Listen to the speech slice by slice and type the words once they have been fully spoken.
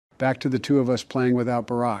Back to the two of us playing without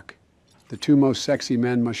Barack. The two most sexy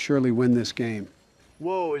men must surely win this game.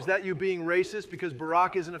 Whoa, is that you being racist because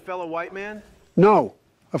Barack isn't a fellow white man? No,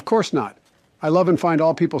 of course not. I love and find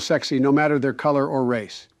all people sexy, no matter their color or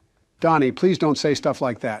race. Donnie, please don't say stuff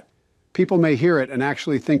like that. People may hear it and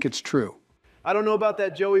actually think it's true. I don't know about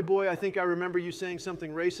that, Joey boy. I think I remember you saying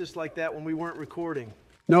something racist like that when we weren't recording.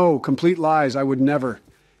 No, complete lies. I would never.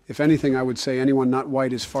 If anything, I would say anyone not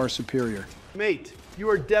white is far superior. Mate, you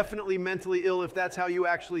are definitely mentally ill if that's how you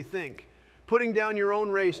actually think. Putting down your own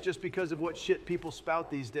race just because of what shit people spout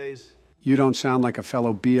these days. You don't sound like a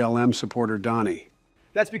fellow BLM supporter, Donnie.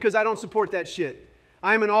 That's because I don't support that shit.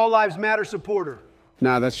 I am an All Lives Matter supporter.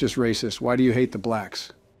 Nah, that's just racist. Why do you hate the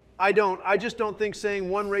blacks? I don't. I just don't think saying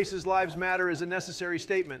one race's lives matter is a necessary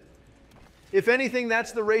statement. If anything,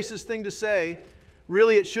 that's the racist thing to say.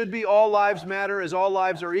 Really, it should be all lives matter as all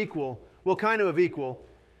lives are equal. Well, kind of equal.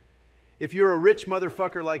 If you're a rich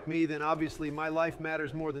motherfucker like me, then obviously my life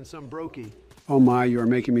matters more than some brokey. Oh my, you are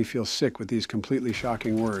making me feel sick with these completely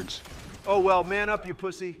shocking words. Oh well, man up, you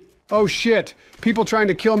pussy. Oh shit! People trying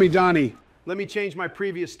to kill me, Donnie! Let me change my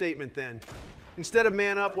previous statement then. Instead of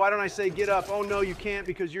man up, why don't I say get up? Oh no, you can't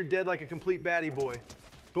because you're dead like a complete baddie boy.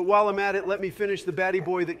 But while I'm at it, let me finish the baddie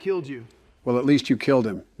boy that killed you. Well, at least you killed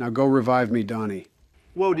him. Now go revive me, Donnie.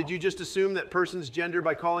 Whoa, did you just assume that person's gender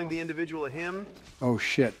by calling the individual a him? Oh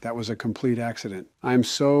shit, that was a complete accident. I am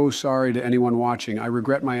so sorry to anyone watching. I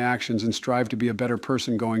regret my actions and strive to be a better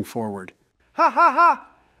person going forward. Ha ha ha!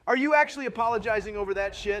 Are you actually apologizing over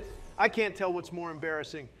that shit? I can't tell what's more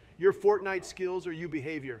embarrassing, your Fortnite skills or you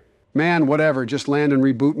behavior. Man, whatever, just land and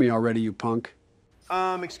reboot me already, you punk.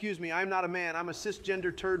 Excuse me, I'm not a man. I'm a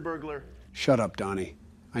cisgender turd burglar. Shut up, Donnie.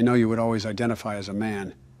 I know you would always identify as a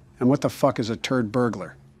man. And what the fuck is a turd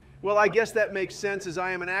burglar? Well, I guess that makes sense as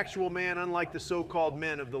I am an actual man unlike the so-called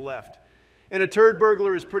men of the left. And a turd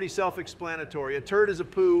burglar is pretty self-explanatory. A turd is a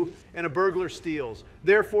poo and a burglar steals.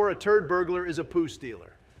 Therefore, a turd burglar is a poo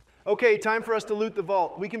stealer. Okay, time for us to loot the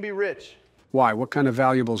vault. We can be rich. Why? What kind of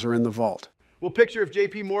valuables are in the vault? Well, picture if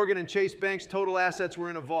JP Morgan and Chase Bank's total assets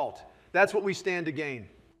were in a vault. That's what we stand to gain.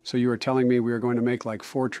 So you are telling me we are going to make like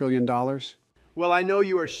 $4 trillion? Well, I know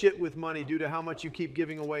you are shit with money due to how much you keep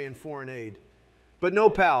giving away in foreign aid. But no,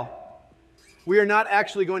 pal. We are not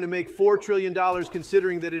actually going to make $4 trillion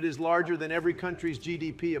considering that it is larger than every country's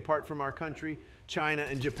GDP apart from our country, China,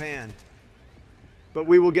 and Japan. But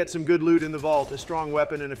we will get some good loot in the vault, a strong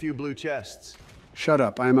weapon, and a few blue chests. Shut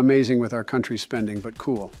up. I am amazing with our country's spending, but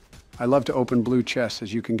cool. I love to open blue chests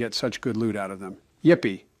as you can get such good loot out of them.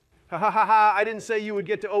 Yippee. Ha ha ha ha, I didn't say you would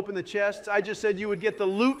get to open the chests. I just said you would get the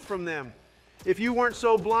loot from them. If you weren't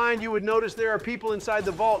so blind, you would notice there are people inside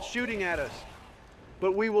the vault shooting at us.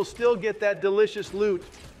 But we will still get that delicious loot,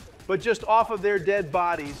 but just off of their dead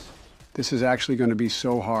bodies. This is actually going to be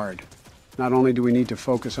so hard. Not only do we need to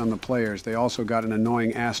focus on the players, they also got an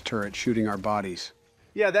annoying ass turret shooting our bodies.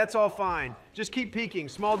 Yeah, that's all fine. Just keep peeking.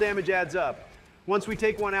 Small damage adds up. Once we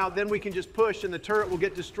take one out, then we can just push and the turret will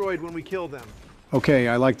get destroyed when we kill them. Okay,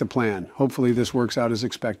 I like the plan. Hopefully this works out as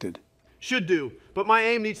expected. Should do, but my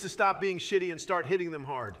aim needs to stop being shitty and start hitting them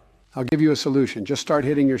hard. I'll give you a solution. Just start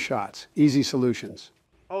hitting your shots. Easy solutions.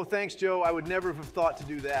 Oh, thanks, Joe. I would never have thought to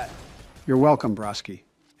do that. You're welcome, Broski.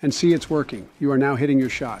 And see, it's working. You are now hitting your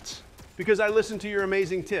shots. Because I listened to your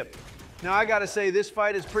amazing tip. Now, I gotta say, this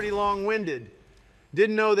fight is pretty long-winded.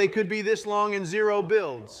 Didn't know they could be this long in 0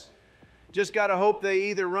 builds. Just gotta hope they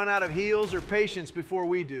either run out of heals or patience before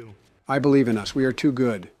we do. I believe in us. We are too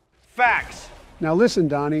good. Facts! Now listen,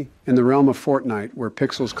 Donnie. In the realm of Fortnite, where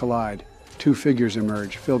pixels collide, two figures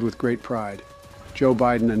emerge, filled with great pride. Joe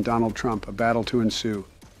Biden and Donald Trump, a battle to ensue.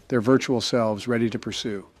 Their virtual selves ready to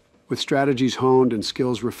pursue. With strategies honed and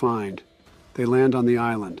skills refined, they land on the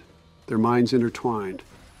island, their minds intertwined.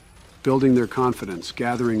 Building their confidence,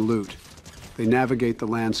 gathering loot, they navigate the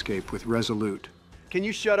landscape with resolute. Can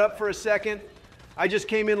you shut up for a second? I just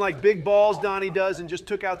came in like big balls Donnie does and just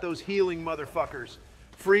took out those healing motherfuckers.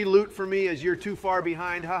 Free loot for me as you're too far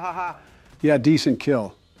behind, ha ha ha. Yeah, decent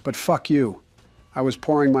kill, but fuck you. I was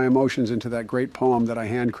pouring my emotions into that great poem that I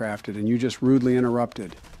handcrafted and you just rudely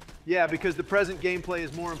interrupted. Yeah, because the present gameplay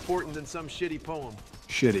is more important than some shitty poem.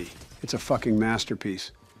 Shitty. It's a fucking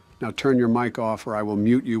masterpiece. Now turn your mic off or I will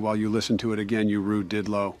mute you while you listen to it again, you rude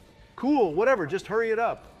didlo. Cool, whatever, just hurry it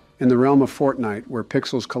up. In the realm of Fortnite, where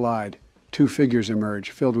pixels collide, two figures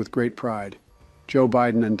emerge, filled with great pride. Joe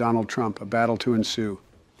Biden and Donald Trump, a battle to ensue.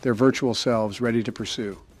 Their virtual selves ready to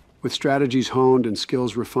pursue. With strategies honed and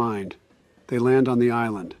skills refined, they land on the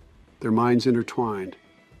island, their minds intertwined.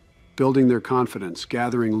 Building their confidence,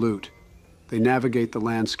 gathering loot, they navigate the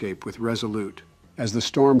landscape with resolute. As the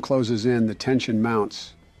storm closes in, the tension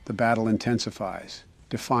mounts. The battle intensifies,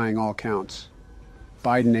 defying all counts.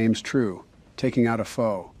 Biden aims true, taking out a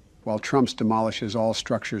foe, while Trump demolishes all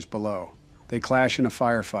structures below. They clash in a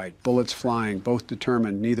firefight, bullets flying, both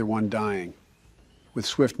determined, neither one dying. With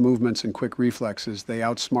swift movements and quick reflexes, they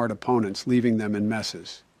outsmart opponents, leaving them in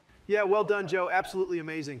messes. Yeah, well done, Joe. Absolutely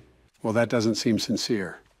amazing. Well, that doesn't seem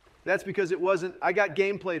sincere. That's because it wasn't. I got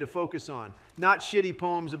gameplay to focus on, not shitty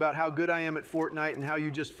poems about how good I am at Fortnite and how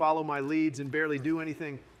you just follow my leads and barely do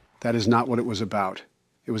anything. That is not what it was about.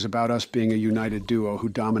 It was about us being a united duo who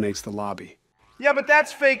dominates the lobby. Yeah, but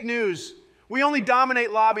that's fake news. We only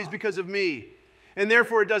dominate lobbies because of me. And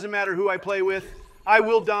therefore, it doesn't matter who I play with. I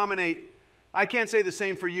will dominate. I can't say the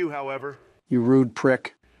same for you, however. You rude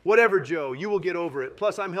prick. Whatever, Joe. You will get over it.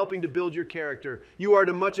 Plus, I'm helping to build your character. You are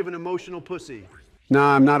too much of an emotional pussy.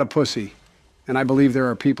 Nah, I'm not a pussy. And I believe there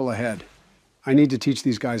are people ahead. I need to teach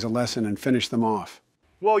these guys a lesson and finish them off.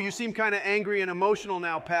 Whoa, you seem kind of angry and emotional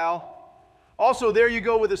now, pal. Also, there you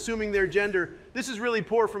go with assuming their gender. This is really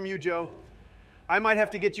poor from you, Joe. I might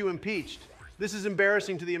have to get you impeached. This is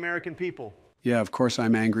embarrassing to the American people. Yeah, of course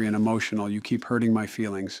I'm angry and emotional. You keep hurting my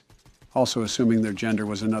feelings. Also, assuming their gender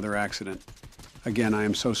was another accident. Again, I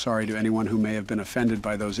am so sorry to anyone who may have been offended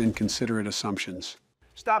by those inconsiderate assumptions.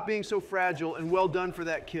 Stop being so fragile, and well done for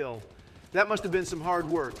that kill. That must have been some hard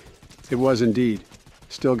work. It was indeed.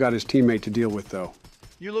 Still got his teammate to deal with, though.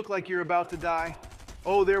 You look like you're about to die.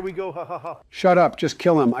 Oh, there we go, ha ha ha. Shut up, just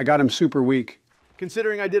kill him. I got him super weak.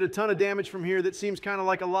 Considering I did a ton of damage from here, that seems kind of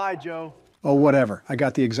like a lie, Joe. Oh, whatever. I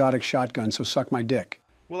got the exotic shotgun, so suck my dick.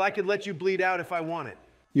 Well, I could let you bleed out if I want it.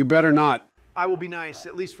 You better not. I will be nice.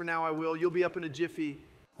 At least for now I will. You'll be up in a jiffy.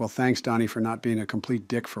 Well, thanks, Donnie, for not being a complete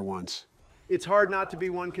dick for once. It's hard not to be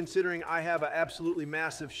one considering I have an absolutely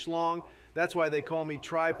massive schlong. That's why they call me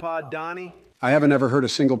Tripod Donnie. I haven't ever heard a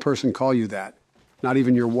single person call you that. Not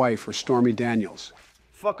even your wife or Stormy Daniels.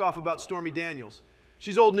 Fuck off about Stormy Daniels.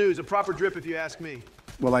 She's old news, a proper drip if you ask me.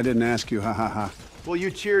 Well, I didn't ask you, ha ha ha. Well,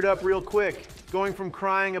 you cheered up real quick, going from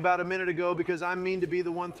crying about a minute ago because I'm mean to be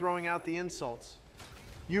the one throwing out the insults.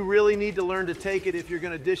 You really need to learn to take it if you're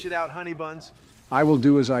going to dish it out, honey buns. I will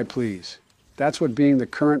do as I please. That's what being the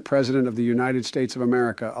current president of the United States of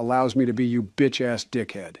America allows me to be, you bitch-ass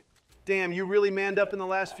dickhead. Damn, you really manned up in the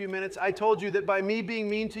last few minutes. I told you that by me being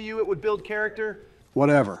mean to you, it would build character.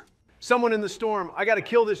 Whatever. Someone in the storm. I got to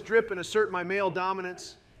kill this drip and assert my male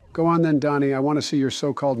dominance. Go on then, Donnie. I want to see your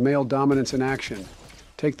so-called male dominance in action.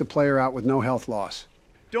 Take the player out with no health loss.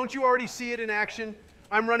 Don't you already see it in action?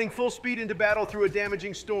 I'm running full speed into battle through a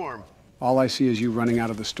damaging storm. All I see is you running out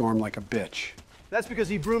of the storm like a bitch. That's because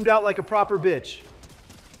he broomed out like a proper bitch.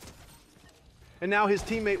 And now his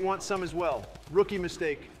teammate wants some as well. Rookie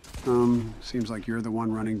mistake. Seems like you're the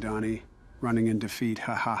one running, Donnie. Running in defeat,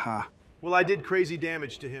 ha ha ha. Well, I did crazy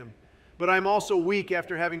damage to him. But I'm also weak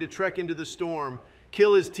after having to trek into the storm,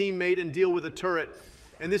 kill his teammate, and deal with a turret.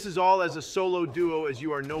 And this is all as a solo duo, as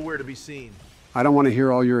you are nowhere to be seen. I don't want to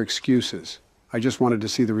hear all your excuses. I just wanted to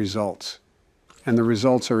see the results. And the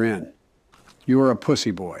results are in. You are a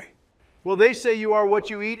pussy boy. Well, they say you are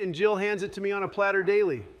what you eat, and Jill hands it to me on a platter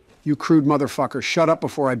daily. You crude motherfucker, shut up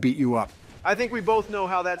before I beat you up. I think we both know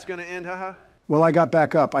how that's going to end, haha. Well, I got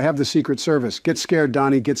back up. I have the Secret Service. Get scared,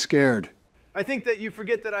 Donnie, get scared. I think that you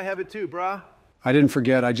forget that I have it too, brah. I didn't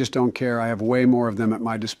forget, I just don't care. I have way more of them at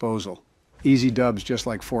my disposal. Easy dubs just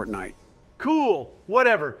like Fortnite. Cool,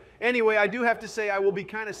 whatever. Anyway, I do have to say I will be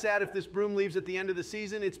kind of sad if this broom leaves at the end of the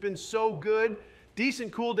season. It's been so good.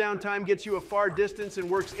 Decent cooldown time gets you a far distance and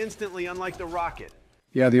works instantly, unlike the rocket.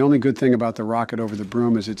 Yeah, the only good thing about the rocket over the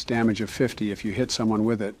broom is its damage of 50 if you hit someone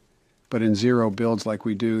with it. But in zero builds like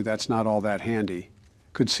we do, that's not all that handy.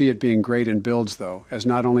 Could see it being great in builds though, as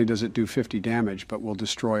not only does it do 50 damage, but will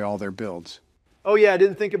destroy all their builds. Oh yeah, I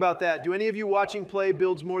didn't think about that. Do any of you watching play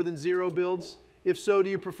builds more than 0 builds? If so, do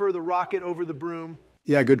you prefer the rocket over the broom?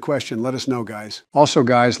 Yeah, good question. Let us know, guys. Also,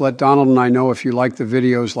 guys, let Donald and I know if you like the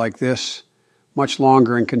videos like this, much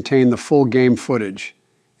longer and contain the full game footage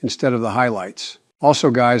instead of the highlights.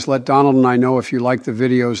 Also, guys, let Donald and I know if you like the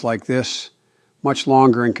videos like this, much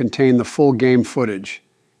longer and contain the full game footage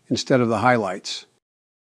instead of the highlights.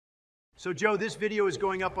 So, Joe, this video is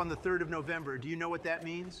going up on the 3rd of November. Do you know what that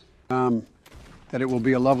means? That it will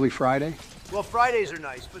be a lovely Friday? Well, Fridays are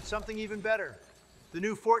nice, but something even better. The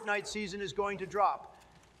new Fortnite season is going to drop,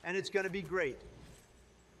 and it's going to be great.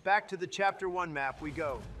 Back to the Chapter 1 map we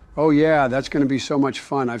go. Oh yeah, that's going to be so much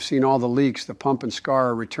fun. I've seen all the leaks. The Pump and Scar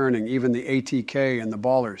are returning, even the ATK and the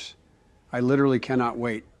Ballers. I literally cannot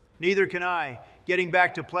wait. Neither can I. Getting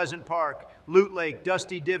back to Pleasant Park, Loot Lake,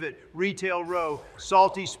 Dusty Divot, Retail Row,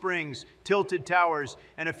 Salty Springs, Tilted Towers,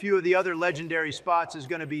 and a few of the other legendary spots is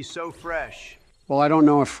going to be so fresh. Well, I don't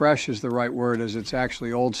know if fresh is the right word as it's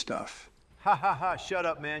actually old stuff. Ha ha ha, shut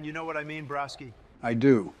up, man. You know what I mean, Broski. I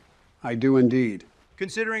do. I do indeed.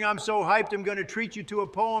 Considering I'm so hyped, I'm going to treat you to a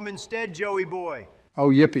poem instead, Joey boy. Oh,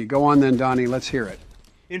 yippee. Go on then, Donnie. Let's hear it.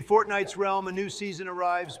 In Fortnite's realm, a new season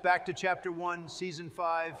arrives. Back to Chapter 1, Season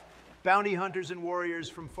 5. Bounty hunters and warriors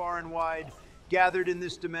from far and wide, gathered in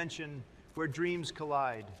this dimension where dreams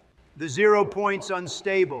collide. The 0 point's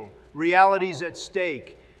unstable, reality's at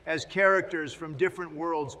stake, as characters from different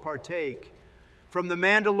worlds partake. From the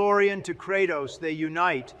Mandalorian to Kratos, they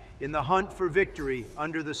unite in the hunt for victory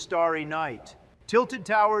under the starry night. Tilted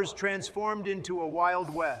towers transformed into a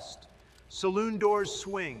Wild West. Saloon doors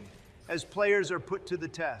swing as players are put to the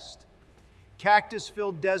test.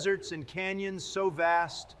 Cactus-filled deserts and canyons so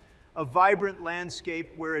vast, a vibrant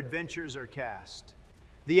landscape where adventures are cast.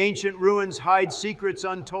 The ancient ruins hide secrets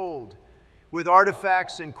untold, with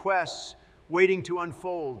artifacts and quests waiting to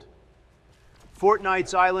unfold.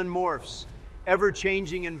 Fortnite's island morphs,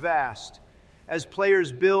 ever-changing and vast, as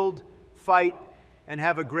players build, fight, and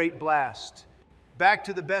have a great blast. Back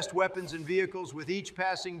to the best weapons and vehicles with each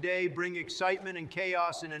passing day bring excitement and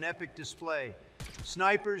chaos in an epic display.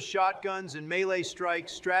 Snipers, shotguns, and melee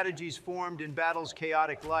strikes, strategies formed in battle's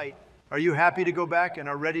chaotic light. Are you happy to go back and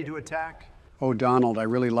are ready to attack? Oh, Donald, I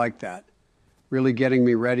really like that. Really getting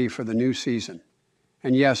me ready for the new season.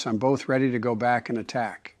 And yes, I'm both ready to go back and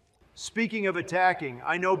attack. Speaking of attacking,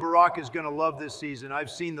 I know Barack is going to love this season. I've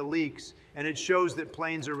seen the leaks, and it shows that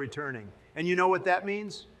planes are returning. And you know what that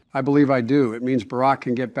means? I believe I do. It means Barack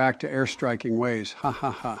can get back to airstriking ways. Ha ha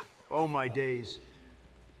ha. Oh my days.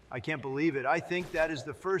 I can't believe it. I think that is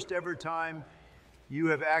the first ever time you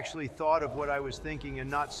have actually thought of what I was thinking and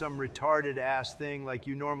not some retarded ass thing like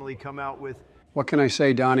you normally come out with. What can I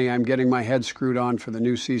say, Donnie? I'm getting my head screwed on for the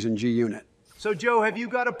new season G Unit. So Joe, have you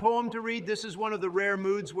got a poem to read? This is one of the rare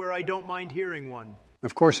moods where I don't mind hearing one.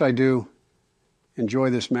 Of course I do.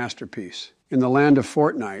 Enjoy this masterpiece. In the land of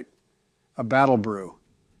Fortnite, a battle brew.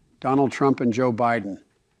 Donald Trump and Joe Biden,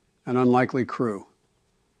 an unlikely crew.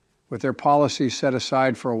 With their policies set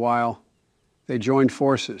aside for a while, they joined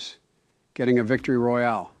forces, getting a victory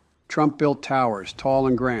royale. Trump built towers, tall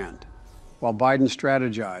and grand, while Biden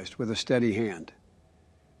strategized with a steady hand.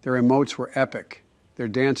 Their emotes were epic, their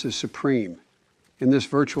dances supreme. In this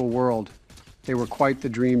virtual world, they were quite the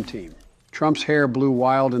dream team. Trump's hair blew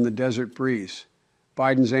wild in the desert breeze.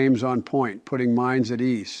 Biden's aims on point, putting minds at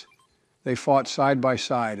ease. They fought side by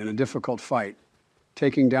side in a difficult fight,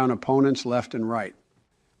 taking down opponents left and right.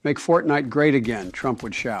 Make Fortnite great again, Trump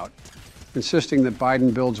would shout, insisting that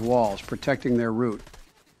Biden builds walls, protecting their route.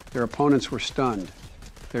 Their opponents were stunned,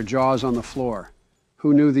 their jaws on the floor.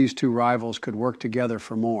 Who knew these two rivals could work together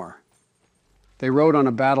for more? They rode on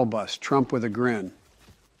a battle bus, Trump with a grin.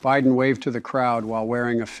 Biden waved to the crowd while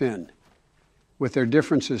wearing a fin. With their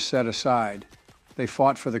differences set aside, they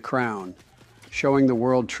fought for the crown, showing the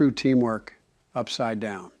world true teamwork upside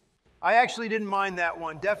down. I actually didn't mind that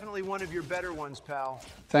one. Definitely one of your better ones, pal.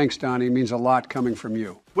 Thanks, Donnie. Means a lot coming from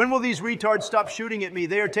you. When will these retards stop shooting at me?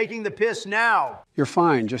 They are taking the piss now. You're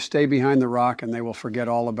fine. Just stay behind the rock and they will forget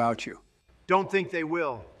all about you. Don't think they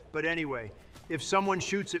will. But anyway, if someone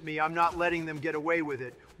shoots at me, I'm not letting them get away with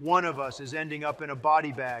it. One of us is ending up in a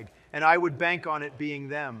body bag, and I would bank on it being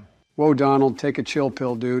them. Whoa, Donald, take a chill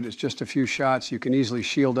pill, dude. It's just a few shots. You can easily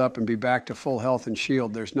shield up and be back to full health and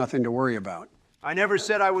shield. There's nothing to worry about. I never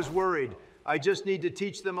said I was worried. I just need to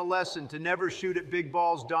teach them a lesson to never shoot at big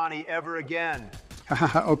balls, Donnie, ever again.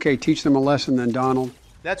 Okay, teach them a lesson then, Donald.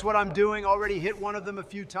 That's what I'm doing. Already hit one of them a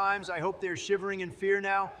few times. I hope they're shivering in fear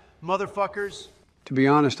now. Motherfuckers. To be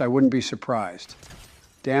honest, I wouldn't be surprised.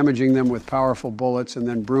 Damaging them with powerful bullets and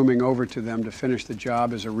then brooming over to them to finish the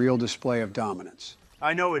job is a real display of dominance.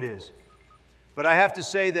 I know it is. But I have to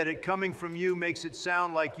say that it coming from you makes it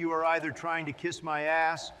sound like you are either trying to kiss my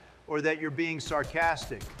ass or that you're being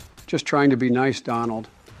sarcastic. Just trying to be nice, Donald.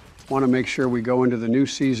 Want to make sure we go into the new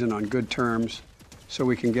season on good terms so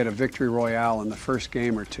we can get a victory royale in the first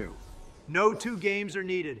game or two. No 2 games are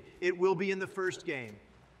needed. It will be in the first game.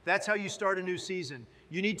 That's how you start a new season.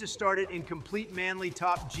 You need to start it in complete manly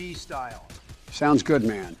top G style. Sounds good,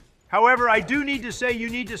 man. However, I do need to say you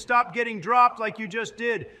need to stop getting dropped like you just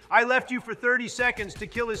did. I left you for 30 seconds to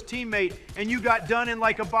kill his teammate, and you got done in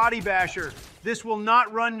like a body basher. This will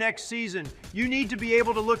not run next season. You need to be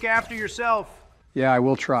able to look after yourself. Yeah, I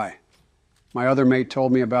will try. My other mate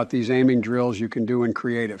told me about these aiming drills you can do in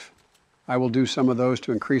creative. I will do some of those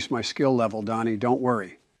to increase my skill level, Donnie. Don't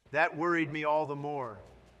worry. That worried me all the more.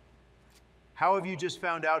 How have you just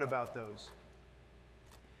found out about those?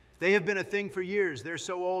 They have been a thing for years. They're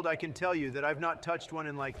so old I can tell you that I've not touched one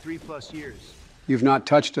in like 3+ years. You've not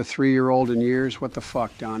touched a 3-year-old in years? What the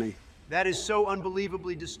fuck, Donnie? That is so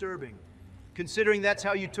unbelievably disturbing, considering that's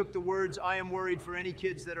how you took the words, "I am worried for any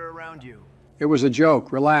kids that are around you." It was a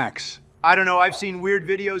joke. Relax. I don't know, I've seen weird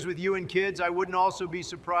videos with you and kids. I wouldn't also be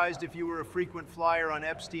surprised if you were a frequent flyer on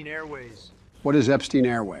Epstein Airways. What is Epstein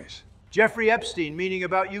Airways? Jeffrey Epstein, meaning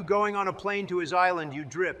about you going on a plane to his island, you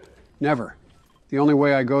drip. Never. The only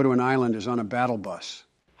way I go to an island is on a battle bus.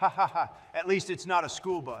 Ha ha ha, at least it's not a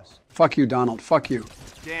school bus. Fuck you, Donald. Fuck you.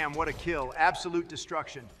 Damn, what a kill. Absolute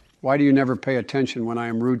destruction. Why do you never pay attention when I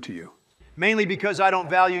am rude to you? Mainly because I don't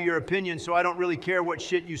value your opinion, so I don't really care what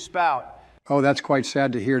shit you spout. Oh, that's quite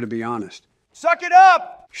sad to hear, to be honest. Suck it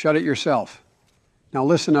up! Shut it yourself. Now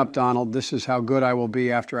listen up, Donald. This is how good I will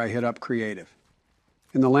be after I hit up creative.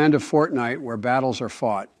 In the land of Fortnite, where battles are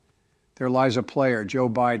fought, there lies a player, Joe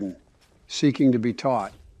Biden, seeking to be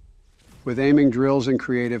taught. With aiming drills and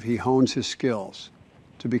creative, he hones his skills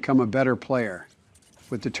to become a better player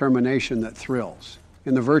with determination that thrills.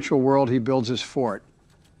 In the virtual world, he builds his fort,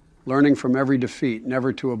 learning from every defeat,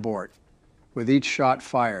 never to abort. With each shot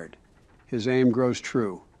fired, his aim grows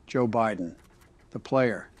true. Joe Biden, the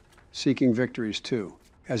player, seeking victories too.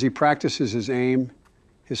 As he practices his aim,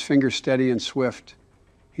 his fingers steady and swift,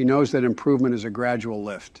 he knows that improvement is a gradual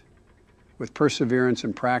lift. With perseverance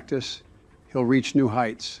and practice, he'll reach new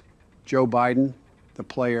heights. Joe Biden, the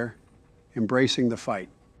player, embracing the fight.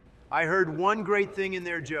 I heard one great thing in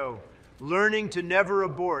there, Joe. Learning to never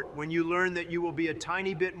abort when you learn that you will be a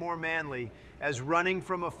tiny bit more manly, as running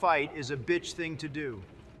from a fight is a bitch thing to do.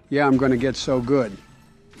 Yeah, I'm going to get so good.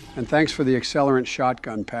 And thanks for the accelerant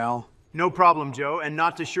shotgun, pal. No problem, Joe. And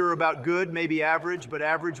not too sure about good, maybe average, but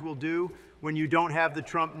average will do when you don't have the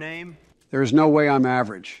Trump name. There is no way I'm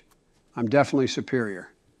average. I'm definitely superior.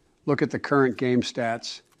 Look at the current game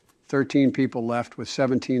stats. 13 people left with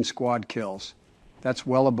 17 squad kills. That's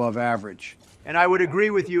well above average. And I would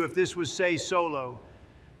agree with you if this was, say, solo.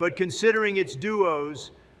 But considering it's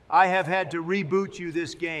duos, I have had to reboot you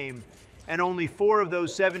this game, and only 4 of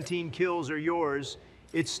those 17 kills are yours.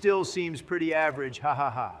 It still seems pretty average, ha ha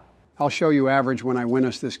ha. I'll show you average when I win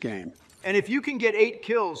us this game. And if you can get 8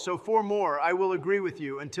 kills, so 4 more, I will agree with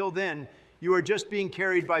you. Until then, you are just being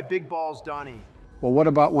carried by big balls, Donnie. Well, what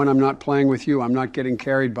about when I'm not playing with you? I'm not getting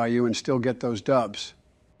carried by you and still get those dubs.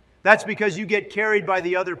 That's because you get carried by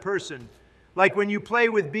the other person. Like when you play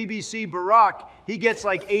with BBC Barack, he gets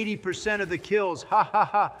like 80% of the kills, ha ha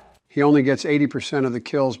ha. He only gets 80% of the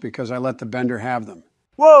kills because I let the bender have them.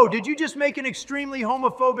 Whoa, did you just make an extremely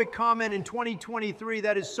homophobic comment in 2023?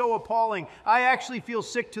 That is so appalling. I actually feel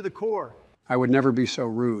sick to the core. I would never be so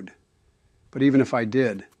rude. But even if I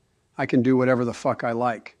did, I can do whatever the fuck I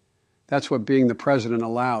like. That's what being the president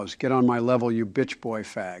allows. Get on my level, you bitch boy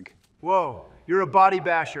fag. Whoa, you're a body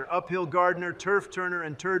basher, uphill gardener, turf turner,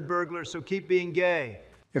 and turd burglar, so keep being gay.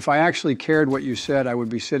 If I actually cared what you said, I would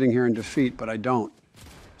be sitting here in defeat, but I don't.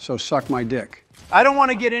 So suck my dick. I don't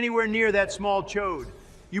want to get anywhere near that small chode.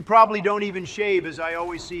 You probably don't even shave, as I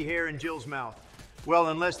always see hair in Jill's mouth. Well,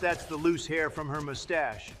 unless that's the loose hair from her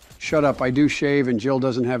mustache. Shut up, I do shave and Jill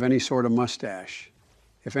doesn't have any sort of mustache.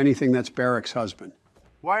 If anything, that's Barrick's husband.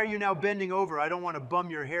 Why are you now bending over? I don't want to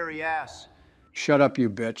bum your hairy ass. Shut up, you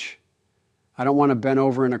bitch. I don't want to bend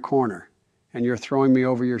over in a corner, and you're throwing me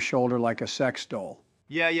over your shoulder like a sex doll.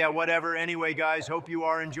 Yeah, whatever. Anyway, guys, hope you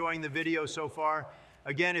are enjoying the video so far.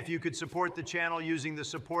 Again, if you could support the channel using the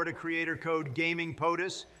Support a Creator code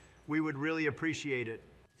GamingPOTUS, we would really appreciate it.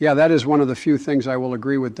 Yeah, that is one of the few things I will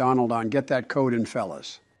agree with Donald on. Get that code in,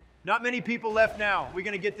 fellas. Not many people left now. We're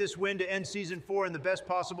going to get this win to end Season 4 in the best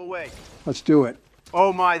possible way. Let's do it.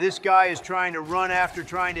 Oh my, this guy is trying to run after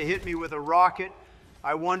trying to hit me with a rocket.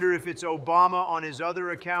 I wonder if it's Obama on his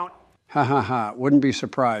other account. Ha ha ha, wouldn't be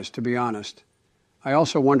surprised, to be honest. I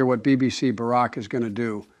also wonder what BBC Barack is going to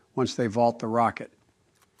do once they vault the rocket.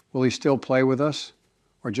 Will he still play with us,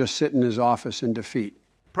 or just sit in his office in defeat?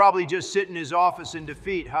 Probably just sit in his office in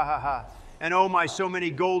defeat, ha ha ha. And oh my, so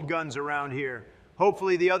many gold guns around here.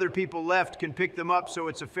 Hopefully the other people left can pick them up so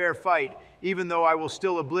it's a fair fight, even though I will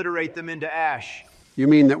still obliterate them into ash. You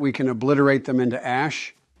mean that we can obliterate them into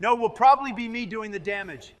ash? No, it will probably be me doing the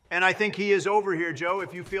damage. And I think he is over here, Joe.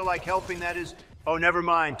 If you feel like helping, that is... Oh, never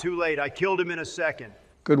mind. Too late. I killed him in a second.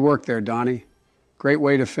 Good work there, Donnie. Great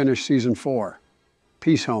way to finish Season 4.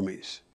 Peace, homies.